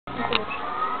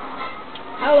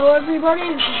Hello everybody,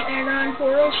 this is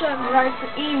Aaron407. That's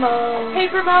Emo.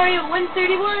 Paper Mario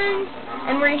Win31.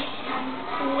 And we're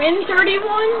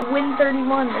Win31?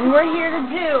 Win31. And we're here to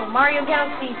do Mario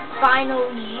Galaxy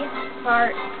Finally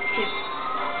Part 2.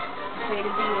 Way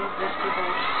to be this people.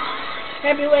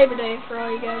 Happy Labor Day for all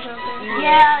you guys out there.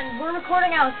 Yeah, and we're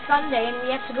recording on a Sunday, and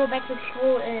we have to go back to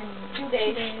school in 2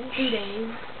 days. 2 days.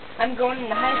 I'm going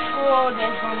into high school,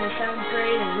 Dan's going into 7th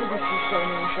grade, and Lucas is going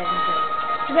into 7th grade.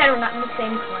 Too bad we're not in the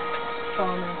same class.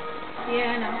 Phone.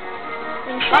 Yeah, I know.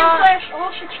 In the same class,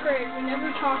 all 6th grade, we never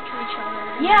talked to each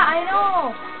other. Yeah, I know.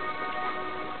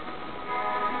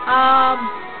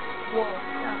 Whoa.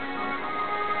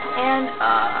 And,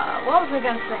 what was I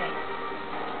gonna say?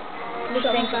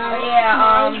 Something about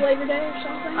yeah, Labor Day or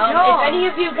something? No. If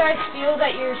any of you guys feel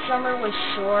that your summer was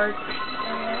short,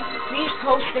 please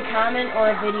post a comment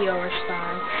or a video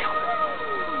response.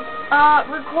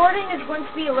 Recording is going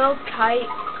to be a little tight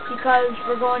because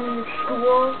we're going to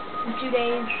school in 2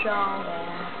 days, so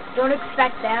don't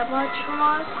expect that much from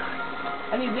us.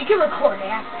 I mean, we can record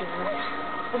after.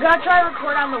 We're gonna try to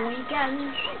record on the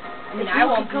weekends. I mean, If I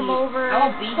you won't can come be. over. I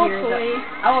won't be here. Hopefully.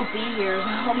 I won't be here.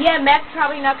 Yeah, Matt's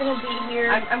probably not gonna be here.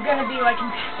 I'm gonna be like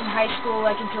in high school,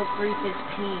 like until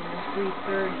 3:15,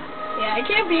 3:30. Yeah, I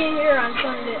can't be here on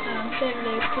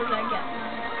Saturdays because I get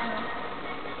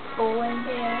Bowling.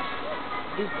 Yeah.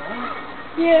 Do what?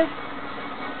 Yeah.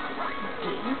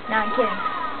 No, I'm kidding.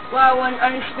 Wow, an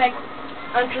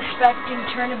unsuspecting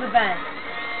turn of events.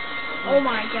 Oh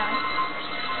my god.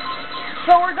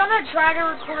 So we're gonna try to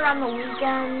record on the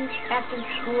weekends after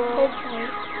school. Hopefully.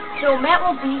 So Matt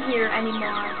won't be here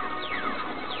anymore.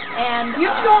 And You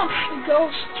go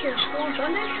to your school on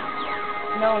Sunday?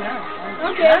 No, no.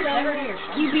 Okay, I'm then. never here.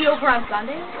 you be over on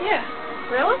Sunday? Yeah.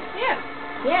 Really? Yeah.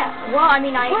 Yeah. Well, I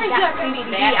mean, I Where is got that gonna be,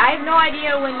 CCD. Matt? I have no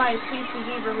idea when my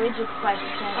CCD religious class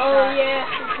is gonna Oh start. yeah.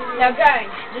 Now, guys.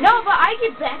 No, but I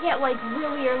get back at like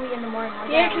really early in the morning. Like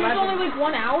Yeah, at 'cause it's 11. only like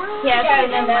 1 hour? Yeah, Yeah,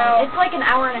 it's, now- it's like an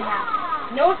hour and a half.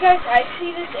 No, guys, I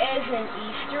see this as an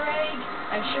Easter egg.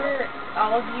 I'm sure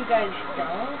all of you guys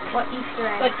don't. What Easter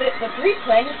egg? But the 3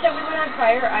 planets that we went on,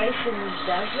 fire, ice, and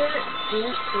desert, they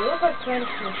look like planets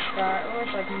from Star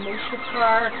Wars, like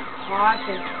Mustafar, Hoth,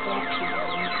 and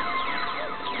Tatooine.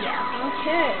 Yeah.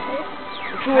 Okay.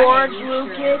 George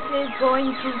Lucas is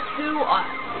going to sue us.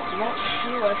 He won't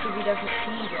sue us if he doesn't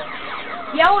see this.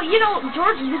 Yeah, well, you know,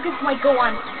 George Lucas might go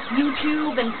on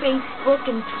YouTube and Facebook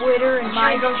and Twitter and I'm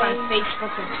sure he goes on MySpace.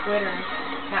 Facebook and Twitter,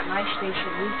 not MySpace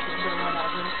or YouTube or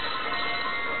whatever.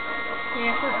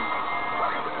 Yeah, for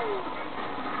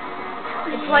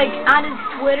It's like on his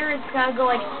Twitter, it's gonna go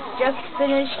like, just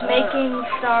finished making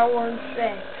Star Wars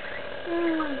 6.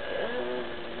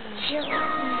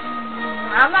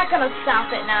 I'm not gonna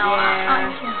stop it now.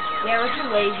 Yeah, we're too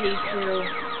lazy to.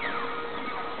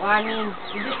 Well, I mean,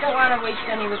 we just don't want to waste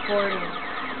any recording.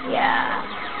 Yeah.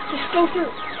 Just go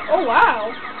through. Oh wow.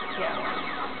 Yeah.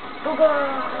 Go, go.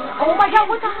 Oh my god,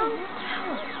 what the hell?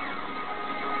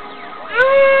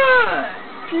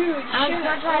 Dude, I'm shit.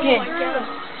 not Oh trying my to god.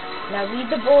 Now lead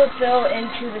the bullet bill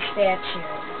into the statue.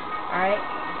 Alright?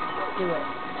 Do it.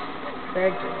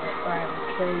 Very good. Alright,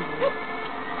 we'll kill you.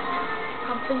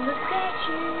 Pump in the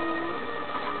statue.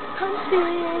 Pump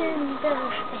in the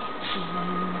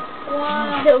statue.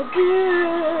 Wow. So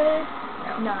good.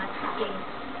 Not game.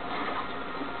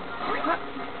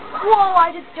 Whoa,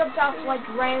 I just jumped off like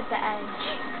right at the edge.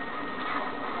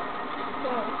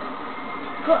 Whoa.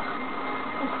 Oh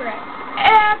crap.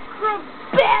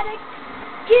 Acrobatic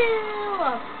skill.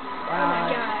 Oh my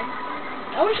god.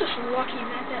 I was just lucky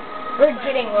that. We're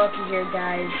getting lucky here,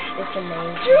 guys. It's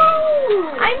amazing.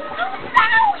 Dude! I'm so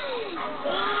sorry.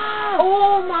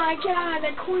 Oh my god,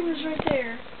 that coin was right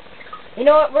there. You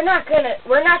know what? We're not gonna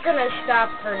stop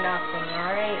for nothing,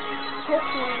 alright?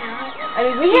 Hopefully not. I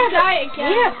mean, we die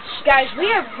again. guys,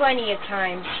 we have plenty of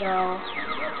time, so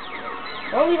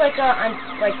we're only like on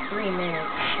like 3 minutes.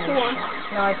 or 4. so.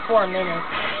 No, like 4 minutes.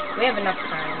 We have enough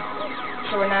time,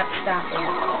 so we're not stopping.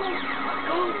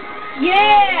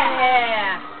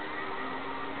 Yeah.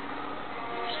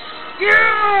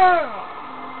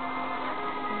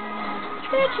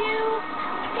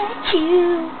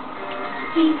 Statue.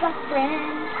 He's a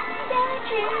friend.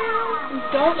 Statue.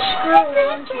 Don't screw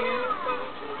around here.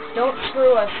 Don't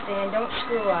screw us, Dan. Don't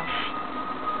screw us.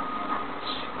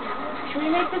 Should we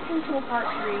make this into a part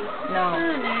 3? No.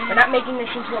 We're not making this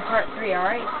into a part 3,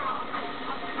 alright?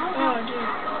 Oh, dude.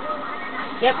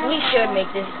 Yep, we should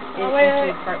make this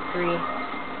into a part 3.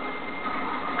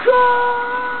 Oh!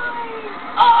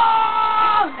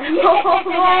 Oh!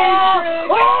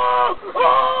 Oh! Oh!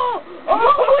 What are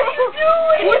you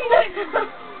doing?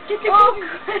 Get the Oh,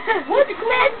 Goku. what's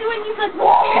Glenn doing? He's like,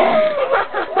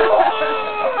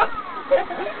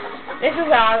 This is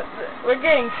we're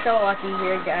getting so lucky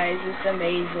here, guys. It's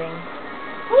amazing.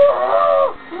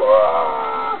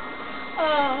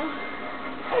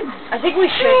 I think we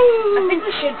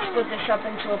should split this up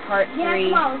into a part 3. Yeah,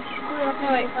 come on, let's split up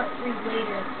into part 3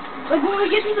 later. Like when we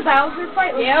get to the Bowser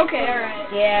fight. Yeah, okay,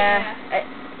 alright. Yeah.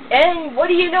 And what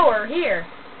do you know? We're here.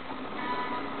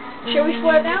 Shall we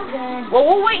split it now? Well,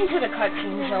 we'll wait until the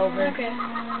cutscene's over. Okay.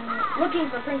 Looking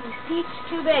for Princess Peach.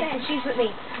 Too bad, because she's with me.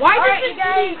 Why All does right, it you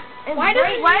guys? Why does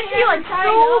he like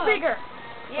so bigger?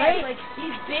 Yeah, Right? like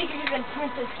he's bigger than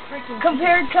Princess freaking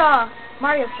Compared to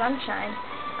Mario Sunshine.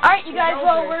 Alright, you guys, It's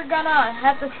well, over. we're gonna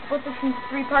have to split this into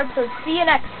 3 parts, so see you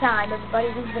next time, everybody.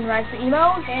 This has been Rise for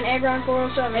Emos, And Agron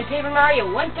 407. and Paper Mario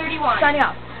 131. signing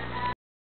off.